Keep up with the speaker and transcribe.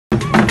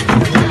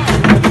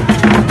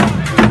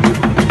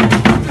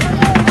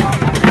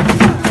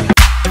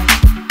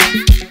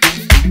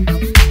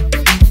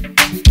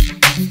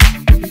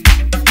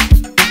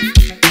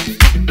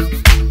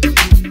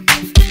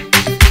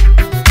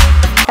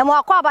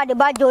about the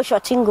bad Joe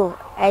Shotingo,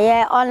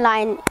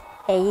 online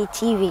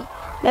TV.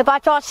 Me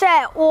pacho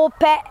say o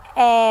pe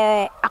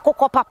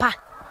akoko papa.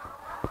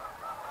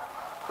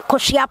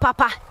 Koshia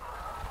papa.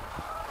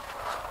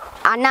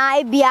 Ana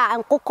ebia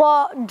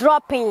nkoko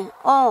dropping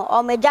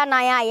o meja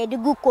na ya ye di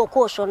gu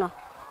koko so no.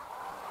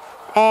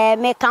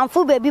 Me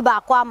kanfu baby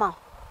ba kwa ma.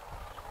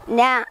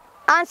 Na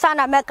ansa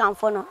na me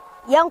kanfu no.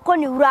 Yenko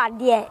ni wura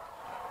de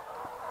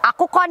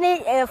akoko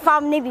ni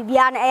farm ni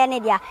bibia na ne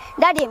dia.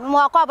 Daddy mo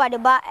akwa ba de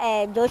ba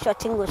Joshua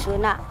Tingo so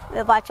na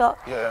me pacho.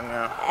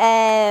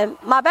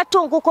 Ma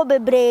beto nkoko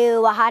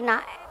bebre wa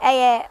hana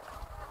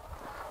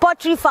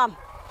poultry farm.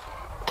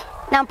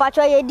 Na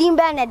pacho ye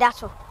dimbe na da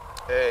so.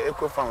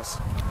 Eco farms.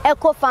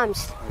 Eco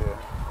farms.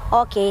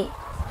 Yeah. Okay.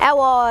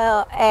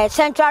 Ewo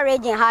central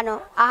region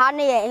hano. Ahano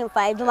ye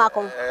himfa eduma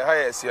kon.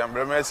 Siam,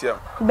 Bremesiam.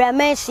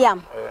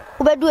 Bremesiam.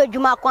 Ubedu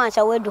eduma kon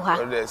ansa wedu ha.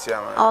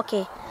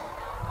 Okay.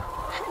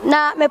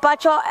 Na me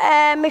pacho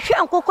me hwe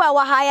nkoko a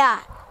wa ha ya.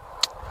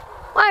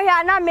 Wan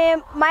hwa na me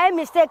my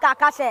mistake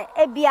akase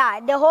ebia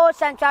the whole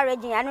central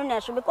region anu na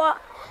so because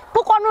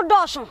kuko no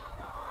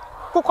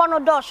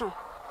dosun.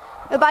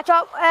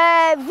 Ebacho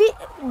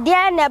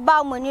dia na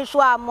ba moni so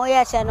a mo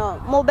yese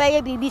no mo be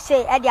ye bibi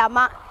say e dia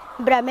ma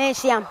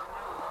Bremesiam.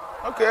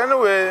 Okay,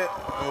 anyway,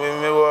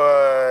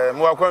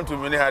 mo akwan to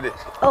mini hade.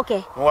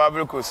 Okay. Mo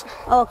abricos.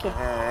 Okay.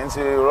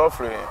 Nti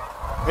roughly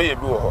me ye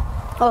bi wo ho.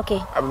 Okay.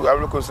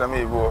 Abricos na me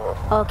ye bi wo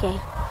ho. Okay.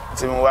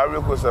 Nti mo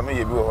abricos na me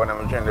ye bi wo ho na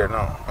me twende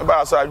no. E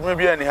ba so adwuma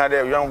bi ani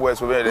hade young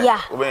boys we there.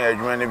 We be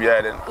adwuma ni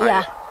bia there.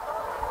 Yeah.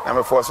 Na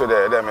me force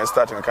there me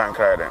starting kan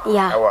cry there.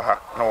 Yeah. E wa ha.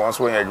 Na won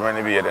so we adwuma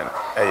ni bia there.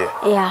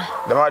 Yeah.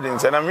 The ma din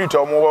say na me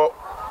to mo wo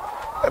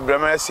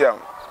Bremesiam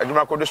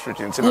adwuma ko district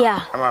nti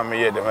na ama me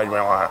ye the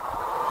adwuma wa ha.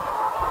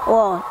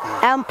 Oh,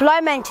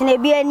 employment na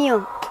bi ani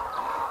o.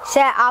 Se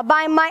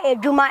aban ma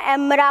eduma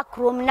emra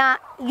krom na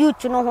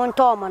youth no ho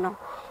ntom no.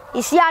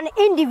 Isi an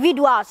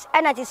individuals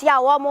ena ti sia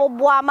wo mo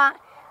boama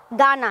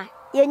Ghana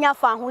yenya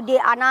fa hode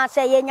ana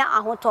se yenya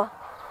ahoto.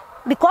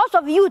 Because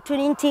of youth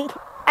nti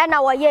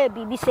ena wo ye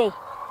bibi say.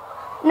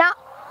 Na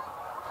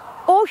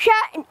o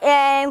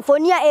hwe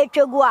mfonia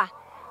etwegu a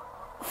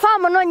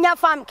farm no nya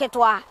farm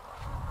ketwa.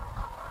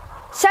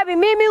 Sabi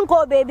mimi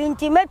nko baby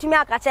nti metumi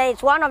akasa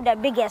it's one of the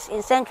biggest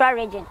in central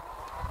region.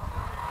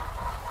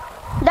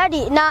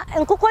 Daddy na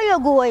nkoko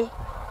yegu we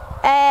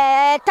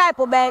type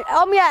be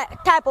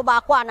type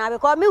ba kwa na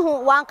because me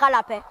hu one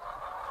color pe.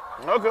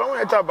 Okay,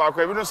 we type ba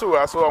kwa bi no so we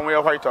aso we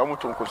white am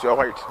to nkosia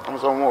white. Am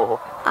so mo ho.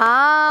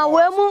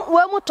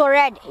 We mu to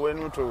red. We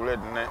mu to red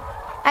ne.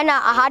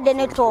 Ana ahade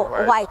ne to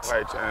white.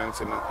 White and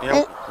so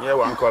yeah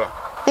one color.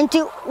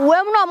 Nti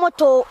we mu no mo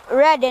to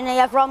red ne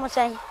ya from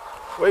say.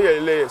 We ye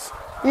layers.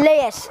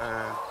 Layers.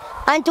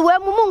 And we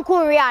mu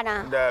nkunri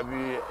ana. Da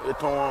bi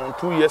eton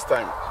 2 years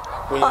time.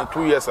 We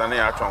 2 years and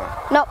ya ton.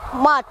 No,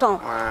 maton.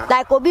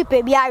 Like obi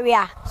pe bi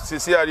area.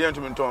 Sisi ade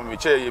ntumi nton me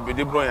che ye be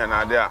de bron ya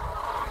na ade a.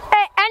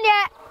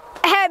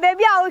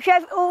 Baby a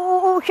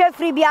wo hwe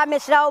free bia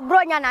mesra wo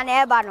bronya na na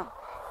eba no.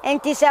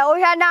 Enti se wo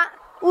hwe na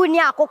uni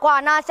akoko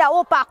ana se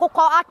wo pa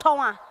akoko aton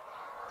a.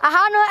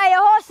 Aha no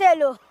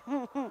wholesale.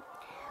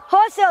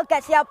 Wholesale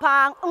kasia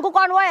pa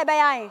nkoko no ye be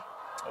yan.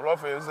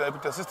 Rough is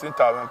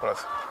 16,000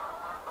 plus.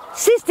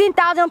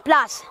 16,000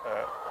 plus.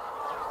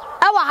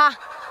 Awa ha.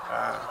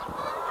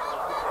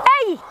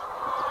 Hey.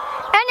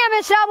 Enya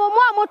mesra wo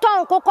mo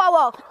ton nkoko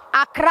wo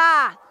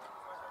Accra.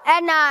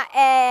 Ena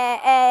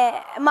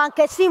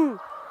Mankesim.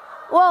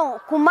 Won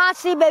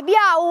Kumasi baby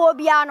a wo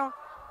bia no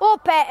wo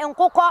pe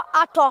nkoko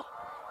ato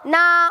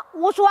na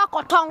wo so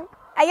akoton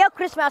eye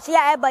Christmas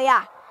ya eba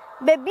ya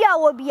baby a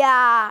wo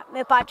bia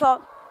me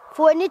pacho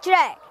fo ni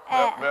kire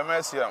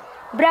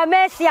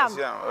Bremesiam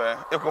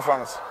Eco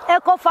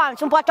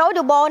farms mpata wo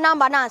de bo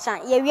number na ansa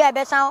ye wi e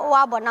be san wo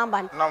abo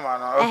number no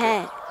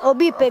okay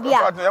obi pe bia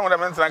e won da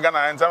mentra Ghana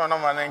enta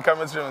number na nka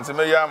metri nti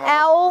me ya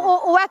ma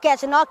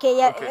workers no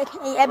okay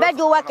e be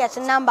do workers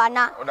number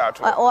na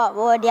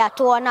wo de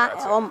ato na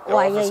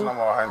wa ye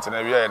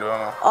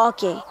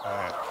okay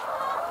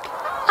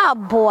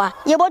aboa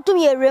ye botum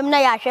ye rem na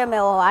ya hwe me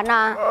wo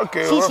ana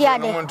sisi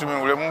ade mo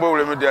ntumi rem mbo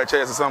rem de acha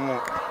yesasamu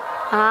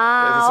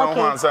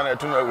okay ansa na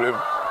tunu rem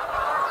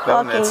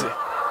okay.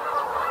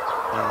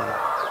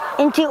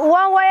 Inti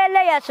one way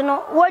layers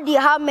no what do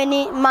how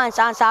many months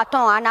answer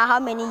ton and how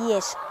many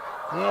years?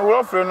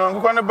 Roughly no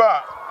go na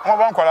ba mo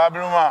ban kwala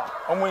abiru ma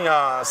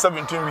omunya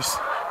 17 weeks.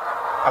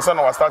 Asa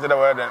na we started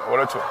away then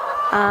woloto. So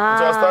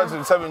I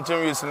started 17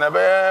 weeks na be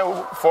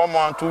 4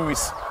 months 2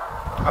 weeks.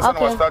 Asa na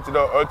we started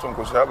auto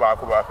nkosia ba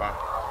akọ kan.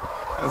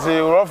 And see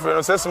roughly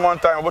no 6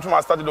 months time but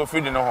I started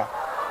feeding no.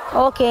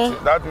 Okay. So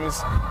that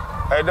means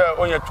either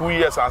only 2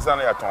 years asa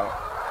na ya ton.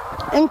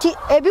 Nti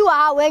ebi wa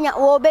ha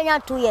wo benya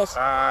 2 years.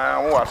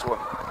 Wo waso.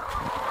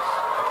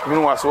 Mi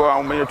no waso a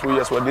wo benya 2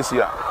 years for this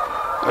year.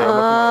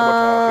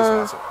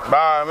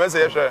 Ba me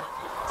say hwe.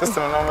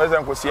 System no me say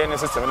nkosi any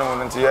system no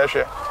mo nti ye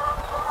hwe.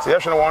 Se ye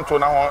hwe no want to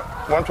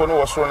no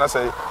wo so na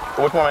say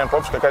wo tuma me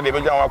props kaka de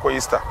be gyan wa ko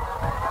Easter.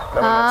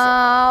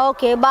 Ah,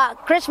 okay,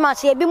 but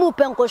Christmas ye bi mu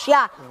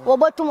penkosia wo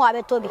botum wa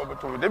betobi.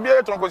 De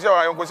bia to nkosia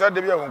wa nkosia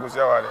de bia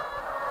nkosia wa de.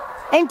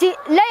 Enti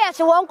layers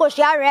wo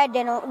nkosia red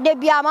no de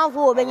bia manfo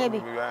wo benya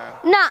bi.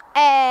 Na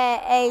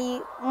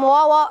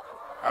mo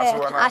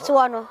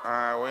aso no.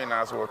 Ah, we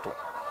na aso to.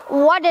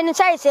 What then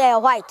say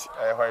white?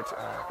 White.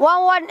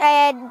 One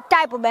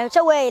type of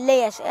so we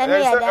layers and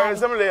yeah.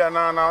 Some layer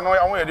na no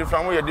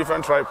we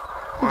different tribe.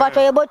 But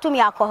we botum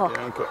yakọ.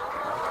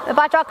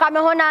 But I come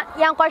hona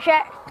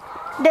yankọhwe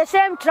the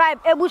same tribe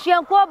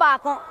ebusuankuo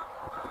baako.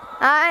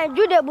 Ah,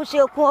 Jude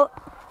ebusuankuo.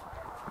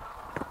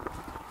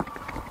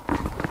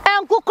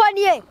 Enkuko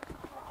nie.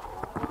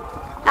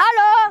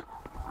 Hello.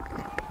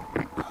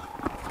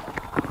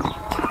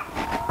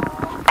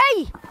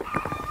 Hey.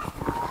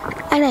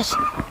 Anas.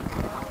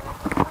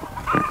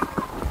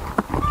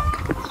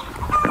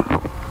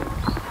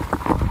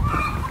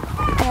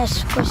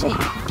 Yes, pussy.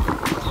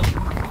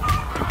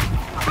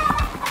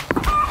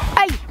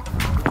 Hey.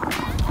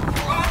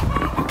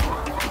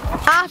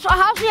 So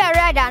how's you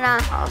ready now?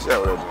 How's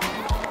you ready?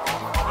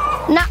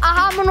 Na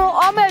ahamuno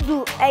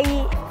omedu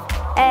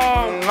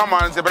no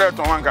man se better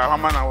to one ka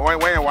hamana when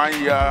 1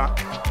 year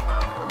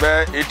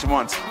be 8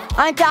 months.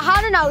 Anta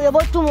hanu na we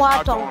botum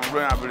waton.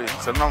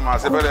 So no man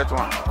se better to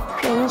one.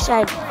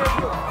 Inside.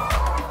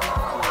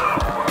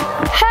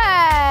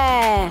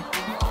 Hey.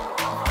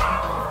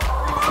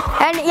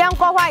 And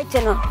yanko white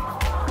no.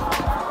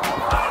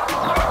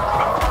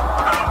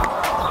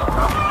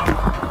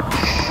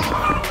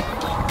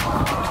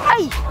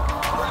 Ay.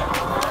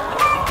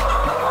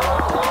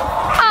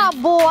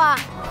 Boa.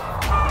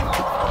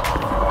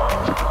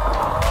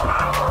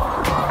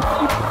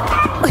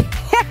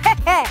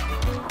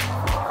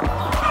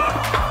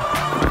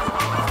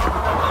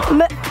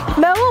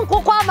 Me won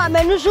kwa ma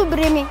menu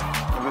subrimi.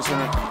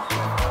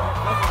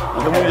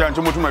 Mu ya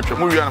nti motuma twa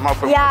mu wi na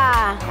mafa.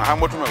 Ya. Ma ha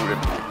motuma wure.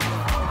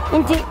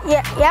 Nti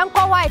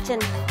yanko white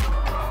no.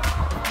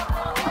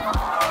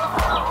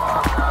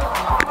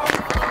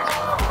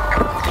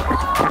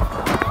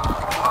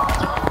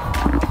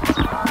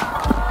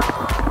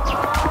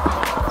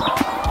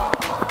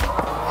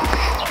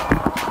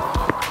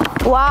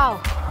 Wow.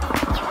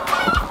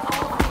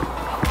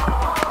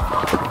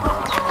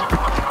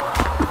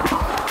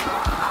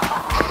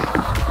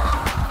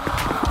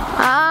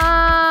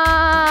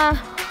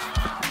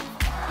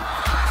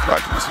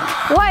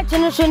 White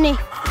no suni.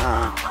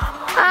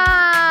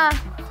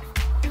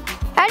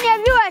 Any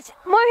viewers,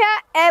 moya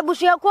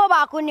busuakuo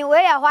baako ni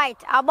we ya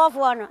white above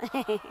one.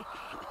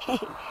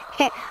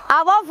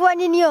 Above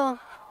one ni o.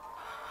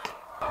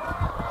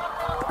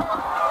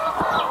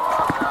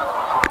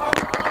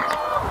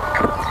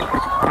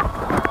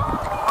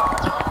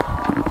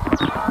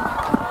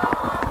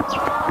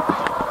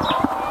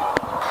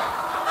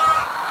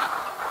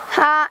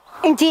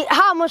 Inti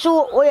how much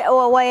we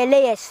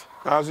layers?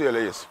 How's your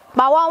layers?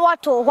 But one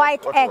what to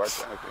white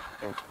eggs.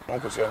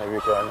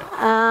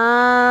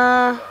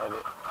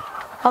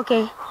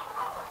 Okay.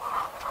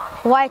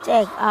 White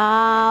egg.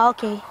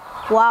 Okay.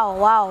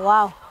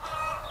 Wow.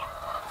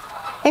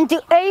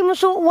 Inti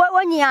musu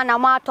when you na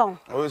maton.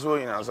 Always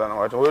we na sana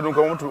what. We don't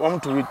come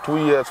to 2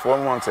 years 4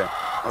 months.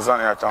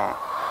 Sana ya town.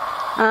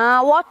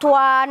 What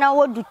na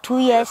we do 2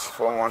 years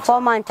 4 months.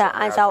 4 months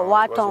answer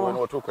what on.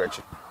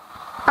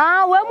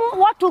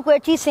 What to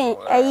question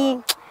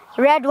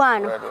red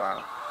one. Red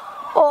one.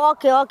 Oh,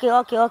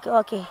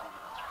 okay.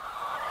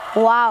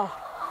 Wow.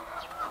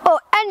 Oh,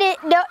 and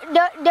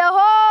the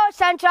whole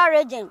central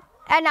region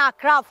and our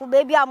craft for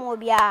baby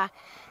amobia.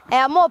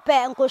 Mope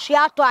and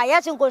Koshiato,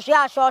 yes, in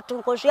Koshia short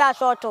to Koshia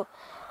short to.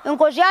 In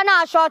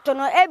Koshiana short to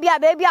no Ebia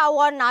baby I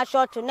want na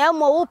short to no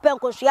more open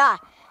Koshia.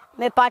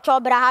 Me pacho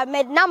bra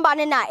made number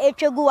na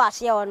echegu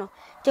asiono.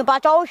 Ti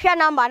pacho ohwe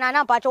number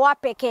na pacho wa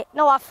peke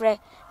no wa frɛ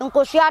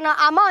nkosia no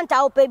amount a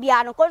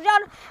opebia no kosia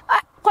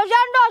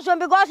no so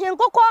because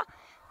nkoko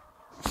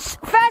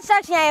first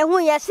section ehu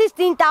ye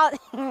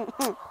 16,000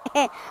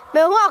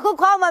 me hu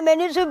akoko ma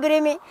meni so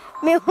birimi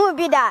me hu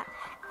bi da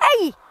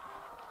ei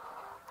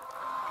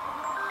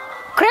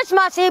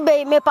Christmas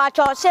ebe me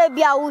pacho se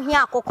bia wo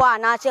hia akoko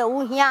ana se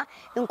wo hia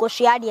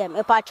nkosia de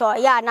me pacho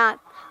ya na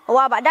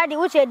wa ba daddy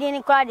wo se di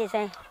ni kra de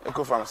sen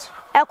Eco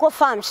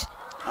Farms.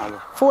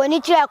 For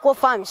any Eco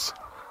Farms.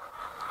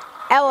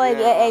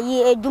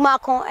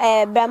 Dumacon,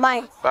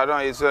 Breman.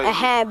 Pardon, is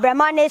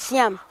Breman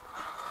Esiam.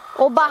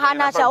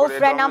 Obahana, so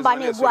friend number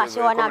name was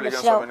one of the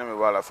show.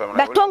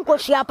 But Tonko,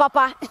 she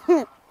papa.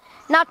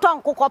 Not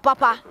Tonko,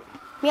 papa.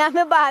 Me, I'm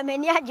about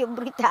many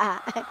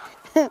Brita.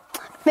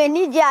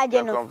 Many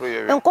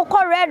Jadino. And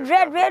Coco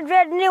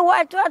red, new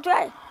white.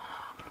 I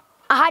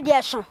had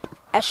yes,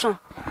 a son.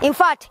 In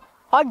fact,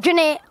 or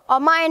Jenny or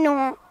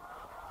mine.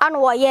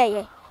 Anwo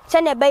ye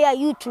se na be ya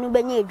youth no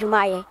benye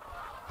adwumaye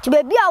ti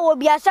be bia wo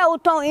bia se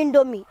uton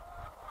indomie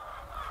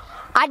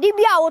ade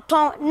bia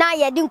uton na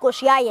ye di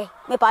nkosua ye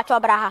me pacho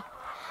braha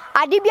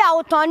ade bia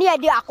uton na ye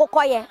di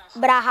akokọ ye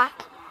braha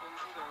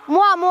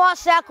mo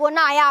se ko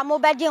na ya mo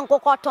be di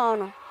nkokọ ton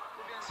no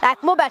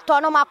like mo be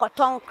ton no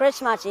makoton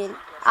Christmas in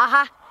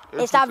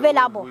it's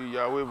available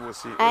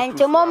and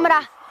to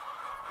momra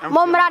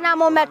momra na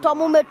mometo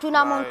mometu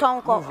na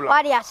montonko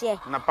wari ase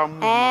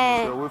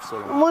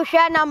mo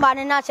hwe number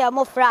ne na se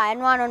mo fra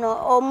eno ano no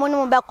o mo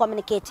no be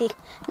communicate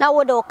na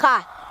wo de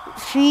car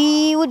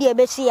fi wo de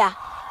besia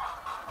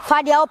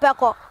fa de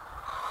opeko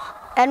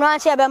eno an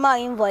se be ma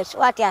invoice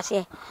wati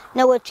ase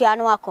na wetu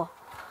anu akọ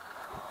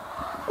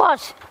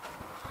boss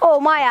oh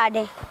my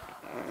ade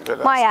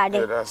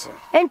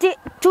enti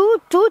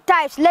two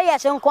types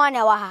layers nkwan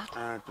na wa ha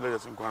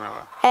layers nkwan na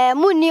wa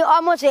muni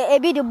almost e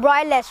be the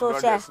broilers so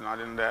say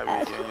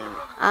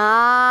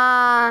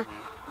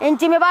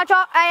enti me ba cho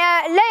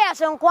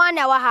layers nkwan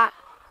na wa ha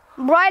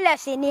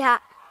broilers ni ha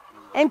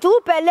enti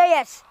upe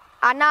layers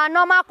ana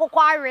normal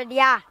kokwa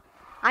awede a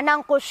ana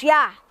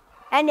nkosua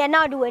ene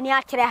na de wani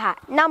akere ha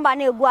number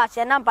na egu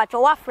ase number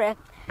cho wa frɛ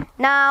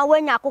na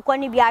wanya akukọ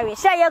ni biawe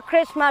say ye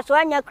Christmas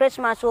wanya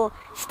Christmas o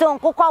stone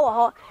kokọ wo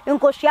ho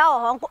nkosua wo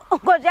ho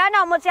nkosua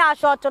na mo se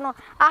ashort no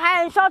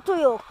aha short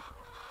yo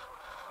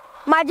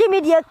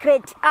majimi die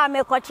crate a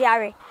me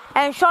kochiare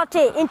en short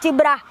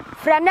intibra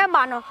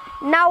frenema no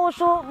na wo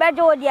so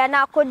beje wo die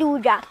na akodi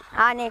udwa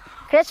ani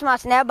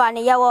Christmas na eba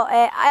ne ye wo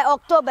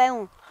October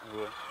hu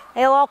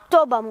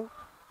October mu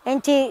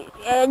enti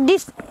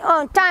this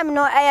time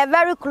no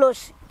very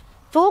close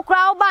to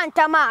crowd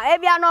bantama e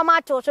bia no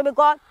matter so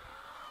because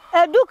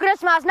do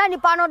Christmas na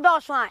nipa no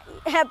do so a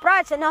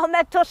price na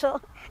meto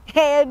so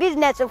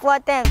business for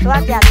them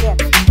what you are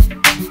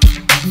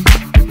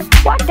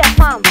what the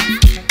farm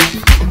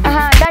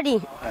daddy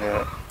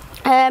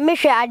me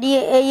hwe ade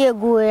eye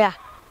gu ya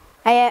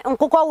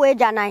nkukọ we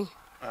janan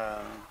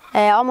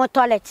omo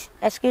toilet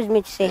excuse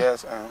me to say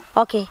yes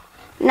okay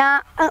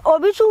na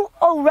obisu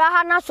owura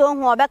ha na so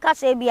hu obeka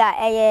se bia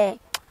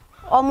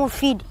omo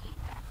feed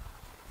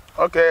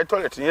okay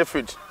toilet ye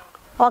feed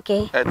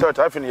okay toilet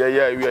afin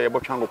ye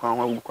botwan go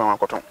kwan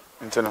akoton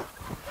ntina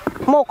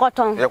mo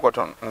cotton ye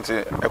cotton nti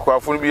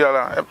ekwafu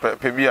biara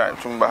pe bia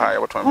tumba ha ye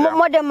botwan bia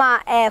mo de ma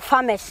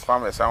farmers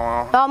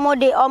awon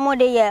omo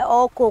de ye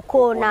o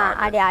cocoa na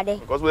ade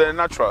because we are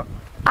natural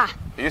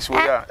yes we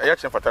are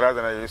chen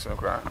fertilizer na yes no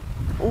kra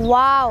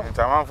wow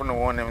ntaman fu no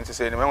won nem nti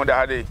say ne me de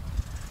ade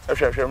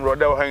ehwehwe mro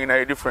de wo hanging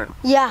na different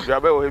yeah you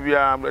be wo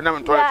bia na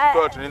me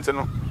toilet nti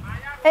no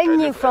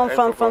any from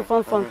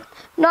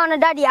no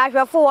daddy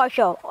ahwefo wo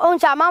hwe on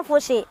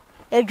chamanfo se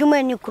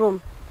edwuma ni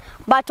krom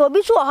but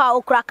obi so ha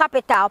okura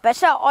capital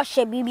pese o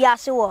hye bibia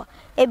se wo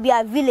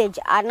ebia village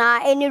ana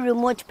any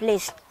remote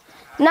place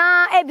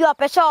na ebia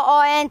pese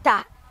o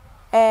enter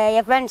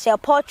your friend say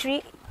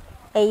poultry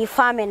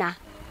farming na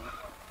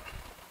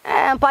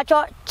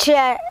pacho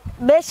che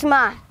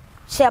basement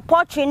say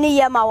poultry ni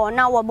yema wo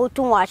na wo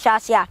botu wo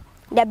ahase a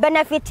the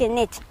benefit in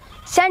it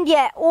send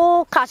ye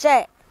o ka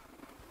say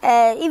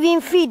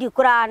even feed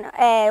kura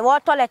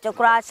water toilet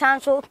kura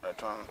sanso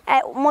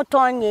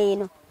moton ye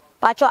no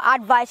pacho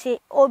advice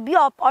obi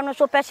up ono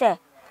so pese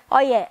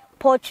oye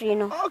poultry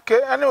no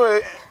okay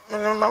anyway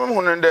mama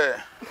hunu de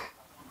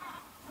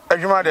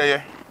adwuma de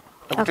ye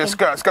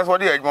skas what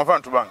dey adwuma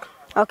fan to bank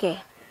okay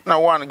now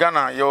one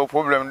Ghana your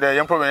problem there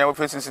your problem you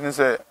facing sin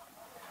say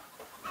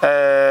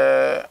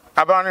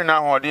abanu na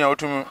ho de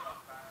otum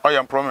oye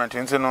employment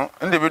nti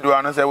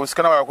individual no say we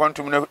scan our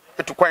quantum na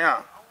etukwan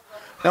a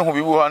na hu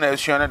bi wo na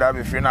asua na da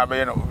be free na be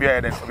ye na obi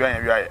aye den obi anya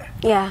wiaye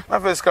yeah na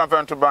face can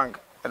fan to bank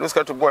and those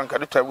to bank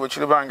adu tabu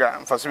chiri banga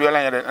mfaso bi ala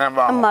nya den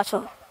na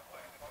ambaso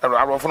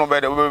arofo no be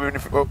de obo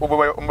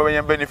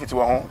benefit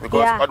wo ho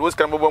because those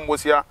can bobo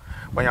mbosia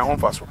banya ho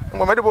mfaso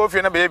mo me de bo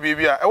fie na be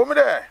bibia e wo me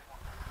de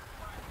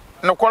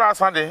no kola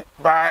asande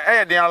ba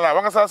e den ala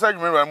wanga sa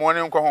adwuma mo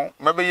ne nko ho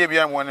me be ye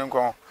bia mo ne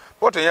nko ho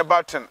what ye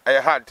button I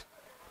had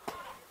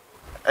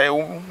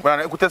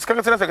when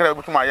kutasikanga tena sekere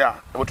butuma ya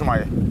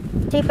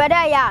ti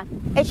feda ya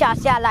e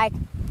shasia like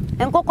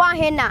nkokwa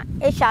hena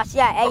e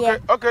shasia eye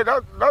okay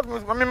that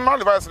means I mean my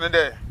advice in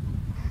there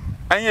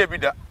anya bi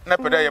da na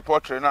peda ya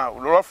poultry na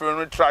roughly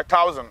no try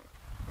 1000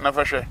 na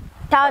fashe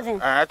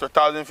 1000 to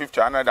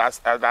 1050 and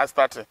that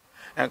started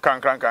and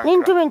can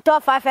into in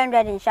top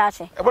 500 in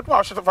shasia but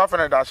my shit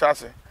 500 that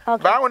shasia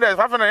but when there's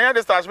 500 here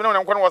the start when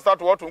I'm start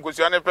to what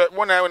nkosia ne pe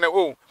mo na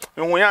oh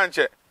hu ya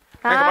nche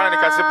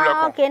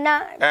okay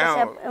na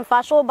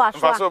mfaso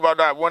ba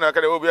da bona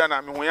kale obi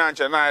na me hu ya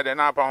nche na de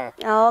na apa ho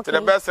so the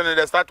best thing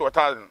they start to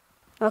 1000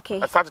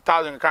 okay I start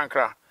 1000 kan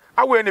kra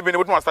awe ni bi ne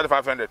but start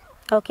 500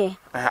 okay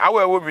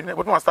awe wo bi ne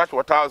but start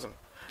 1000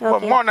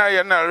 but more na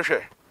ye na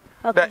rehwe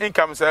the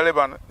income is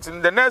relevant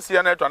in the next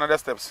year na to another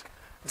steps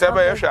say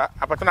ba ye hwa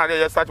apatana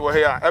de start wo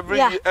here every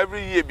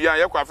year bia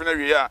ye kwa afena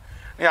wie a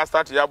ya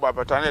start ya gba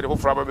patana de for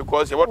fraba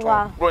because ye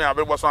botton bro ya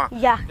be boso a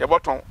ye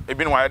botton e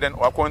bi no wa den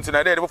wa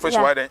continue de for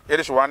so wa den ye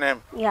de so wa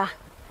nem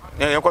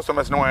ye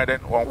customers no wa den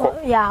won ko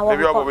e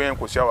bi obo be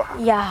nkosia wa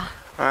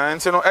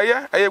and so no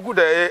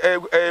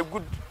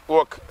good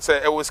work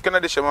say e was scanner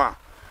de shema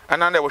and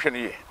na de wo hwe ne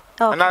ye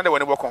and na de wo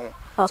ne bokon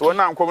so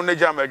na nkom na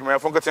jam adwuma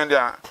fon keten de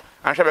a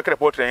anhwe be kre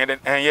portrait ye den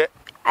enye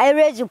I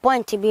raise the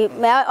point to be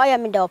I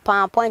am the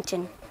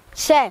pointing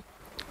say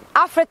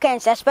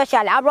Africans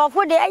especially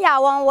abroad they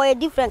are one way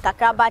different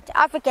kakra but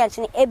Africans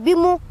ni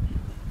ebimu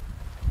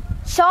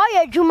so ye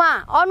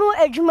adwuma ono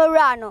adwuma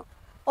wura no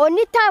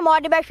oni time o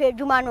de be hwe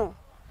adwuma no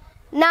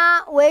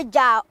na we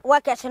ja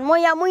workers mo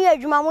ya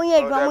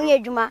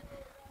adwuma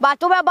but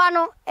obeba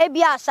no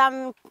ebia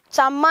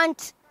some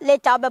months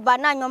later obeba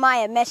na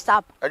nyoma ye messed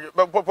up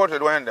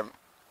portrait when them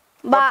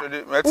but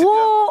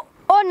wo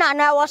ona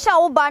na wo sa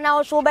wo ba na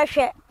wo so be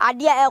hwe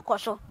ade a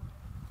ekoso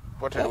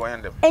portrait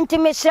when them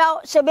intimisra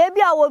se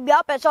baby a wo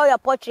bia person your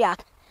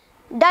portrait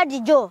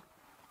Daddy Joe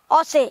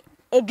o say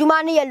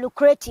adwuma no ye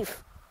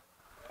lucrative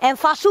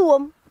emfaso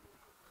wom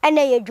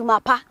ene ye adwuma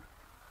pa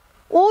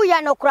wo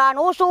ya no kra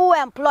no so wo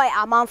employ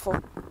amanfo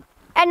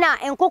ena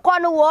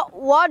enkokọ no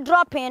wo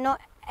dropping no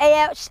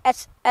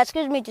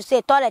excuse me to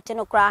say toilet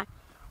no kra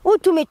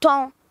utumi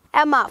ton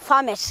ema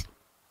farmers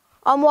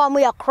omo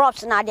ya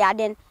crops na de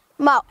aden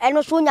ma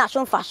eno so nya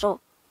so mfaso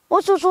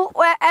ususu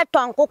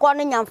eton kokọ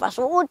no nya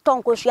mfaso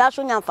uton kosua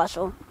so nya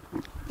mfaso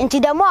nti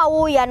demo a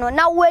wo ya no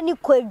na wo ani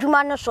ko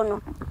adwuma no so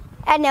no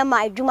ene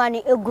ma adwuma no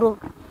egro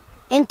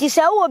nti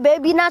se wo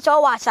baby na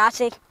so wo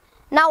asase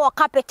na wo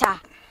capital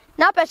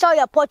na person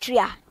your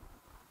portrait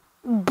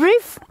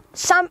brief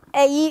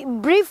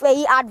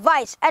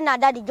advice and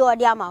that the joy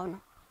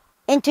amount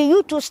into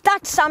you to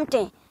start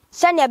something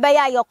send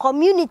your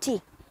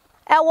community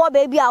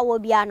baby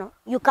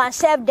you can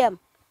serve them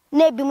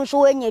na bi muso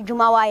wenye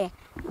dwuma waye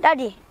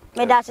daddy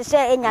me that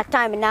say enya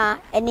time na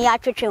eni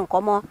atwetwe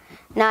nkomo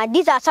na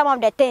these are some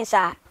of the things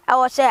I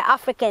was say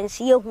Africans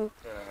yehu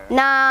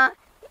na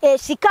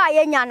sika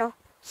yenya no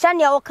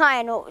send your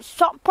kind no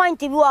point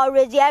view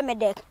already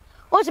emede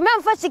o se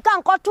memfa sika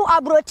nkoto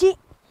abrochi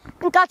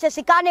nka che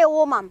sika na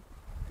ewo mam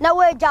na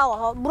we ja wo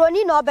ho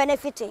broni no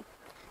benefit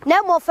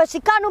na mo fa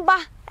sika no ba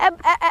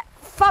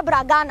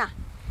fabra Ghana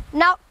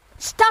now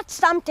start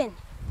something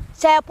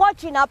say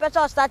poetry na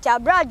person start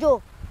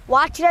abrajo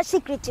wa kire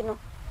secret no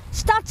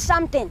start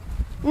something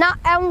na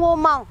enwo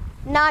ma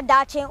na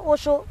dachi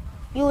also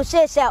you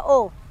say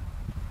oh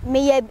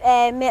me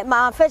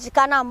ma fa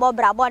sika na mbo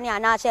brabo ni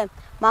anase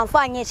man fa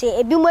anye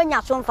say ebi mo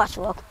nya so mfa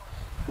so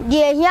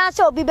de hia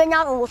say obi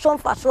benya so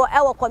mfa so e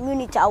wo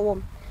community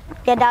awom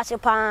ke dase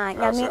pa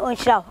nyame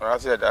onhira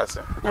ase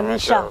dase nyame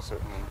sha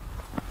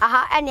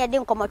aha ene de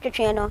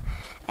nkomotwetwe no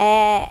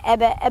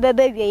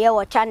ebe wie ye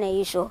wo channel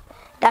yi so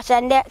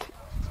dase nde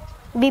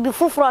bibi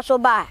fufuro so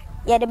ba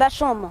ye de be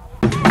so mo